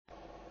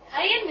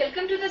and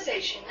welcome to the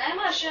session. I am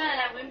Asha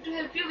and I am going to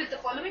help you with the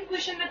following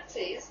question that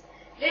says,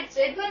 let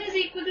Z1 is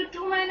equal to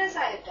 2 minus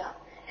iota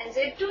and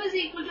Z2 is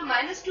equal to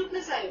minus 2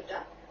 plus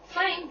iota.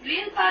 Find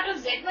real part of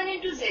Z1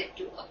 into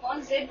Z2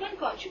 upon Z1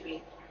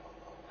 conjugate.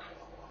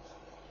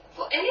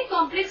 For any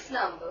complex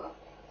number,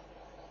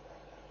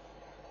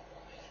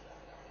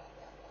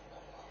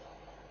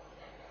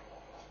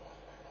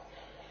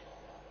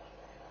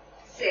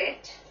 Z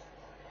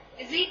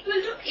is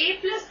equal to A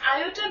plus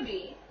iota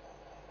B,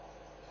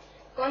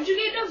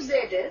 conjugate of Z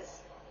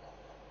is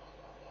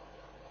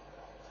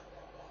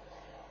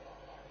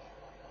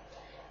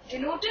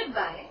denoted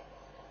by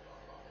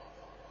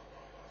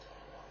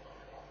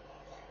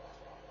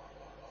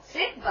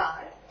Z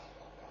bar,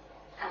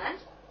 and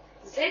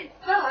Z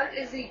bar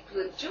is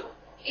equal to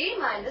A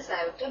minus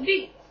iota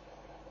B.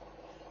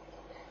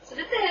 So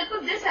with the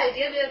help of this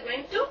idea, we are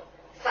going to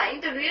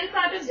find the real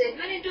part of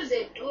Z1 into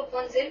Z2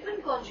 upon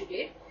Z1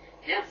 conjugate.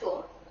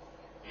 Therefore,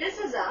 this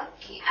is our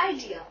key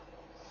idea.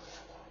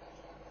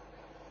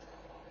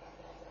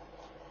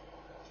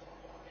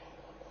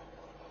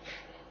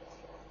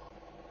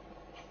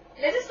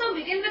 Let us now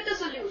begin with the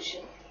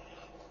solution.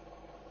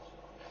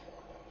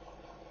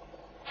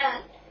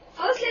 And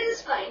first let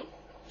us find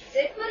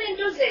Z1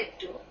 into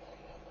Z2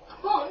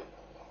 upon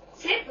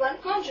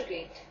Z1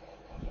 conjugate.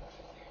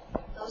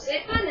 Now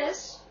Z1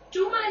 is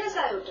 2 minus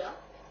iota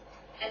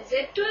and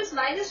Z2 is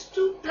minus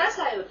 2 plus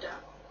iota,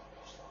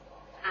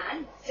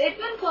 and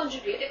Z1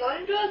 conjugate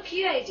according to our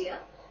key idea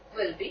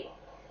will be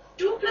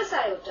 2 plus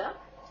iota.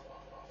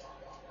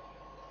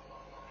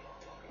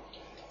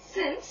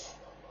 Since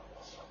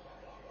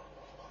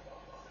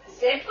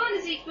Z1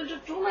 is equal to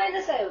 2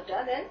 minus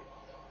iota, then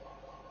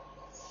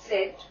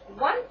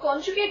Z1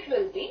 conjugate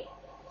will be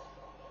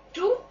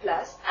 2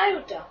 plus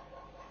iota.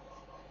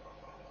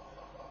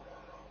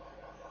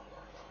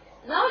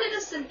 Now let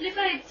us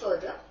simplify it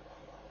further.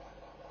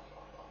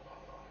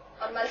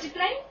 On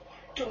multiplying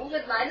 2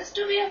 with minus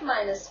 2 we have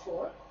minus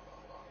 4.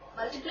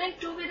 Multiplying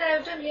 2 with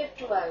iota we have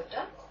 2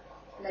 iota.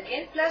 And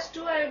again plus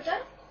 2 iota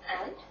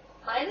and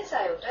minus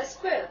iota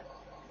square.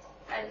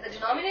 And in the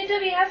denominator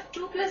we have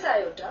 2 plus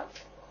iota,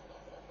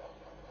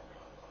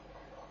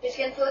 which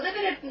can further be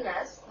written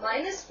as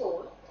minus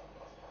 4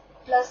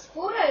 plus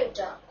 4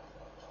 iota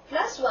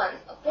plus 1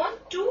 upon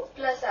 2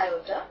 plus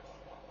iota,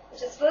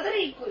 which is further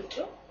equal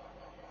to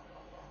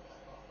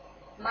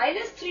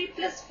minus 3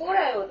 plus 4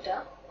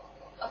 iota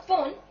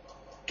upon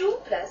 2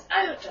 plus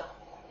iota.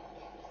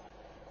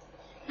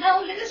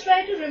 Now let us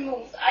try to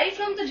remove I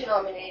from the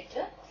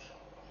denominator.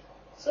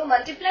 So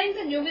multiplying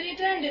the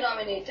numerator and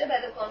denominator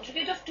by the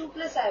conjugate of 2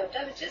 plus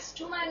iota, which is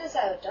 2 minus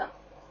iota,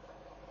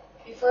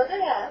 we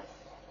further have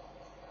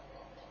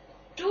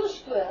 2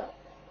 square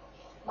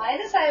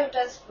minus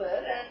iota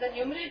square, and in the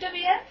numerator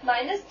we have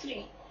minus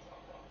 3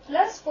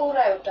 plus 4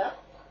 iota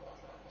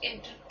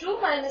into 2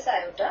 minus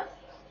iota,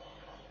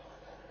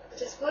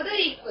 which is further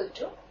equal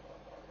to,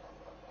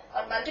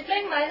 on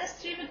multiplying minus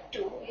 3 with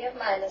 2 we have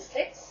minus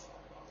 6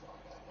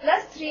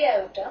 plus 3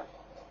 iota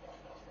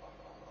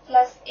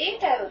plus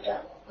 8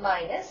 iota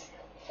minus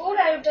 4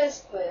 iota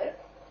square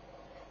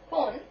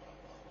upon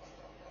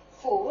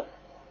 4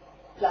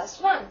 plus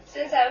 1,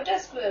 since iota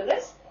square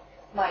is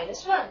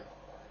minus 1.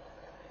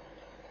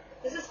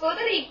 This is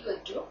further equal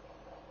to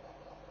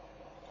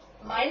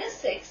minus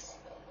 6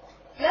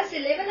 plus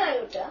 11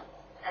 iota,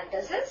 and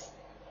this is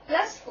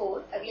plus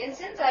 4, again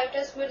since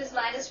iota squared is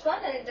minus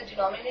 1 and in the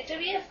denominator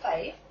we have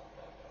 5,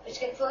 which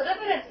can further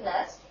be written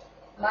as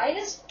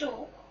minus 2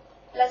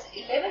 plus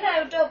 11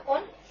 iota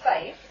upon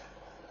 5.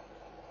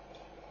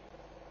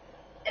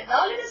 And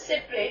now let us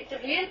separate the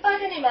real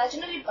part and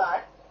imaginary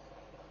part.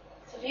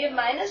 So we have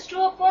minus 2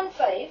 upon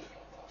 5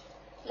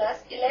 plus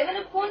 11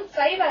 upon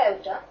 5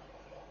 iota,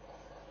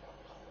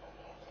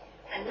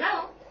 and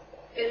now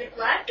we are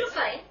required to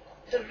find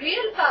the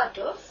real part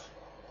of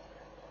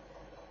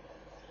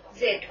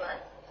Z1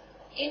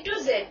 into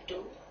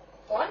Z2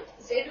 upon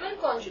Z1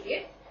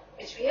 conjugate,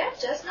 which we have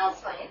just now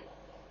find.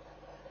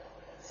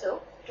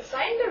 So to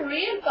find the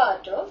real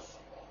part of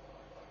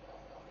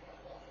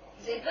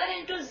Z1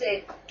 into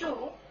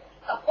Z2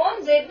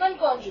 upon Z1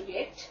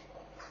 conjugate,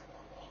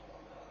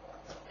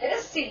 let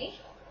us see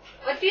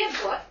what we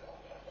have got.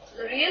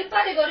 The real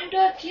part according to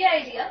our key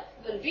idea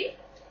will be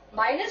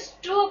minus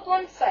 2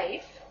 upon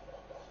 5,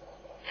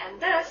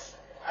 and thus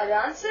our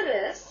answer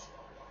is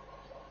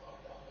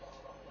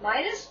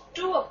minus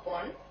 2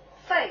 upon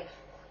 5.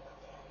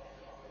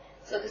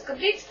 So this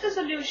completes the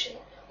solution.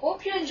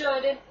 Hope you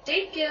enjoyed it.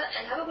 Take care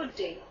and have a good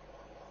day.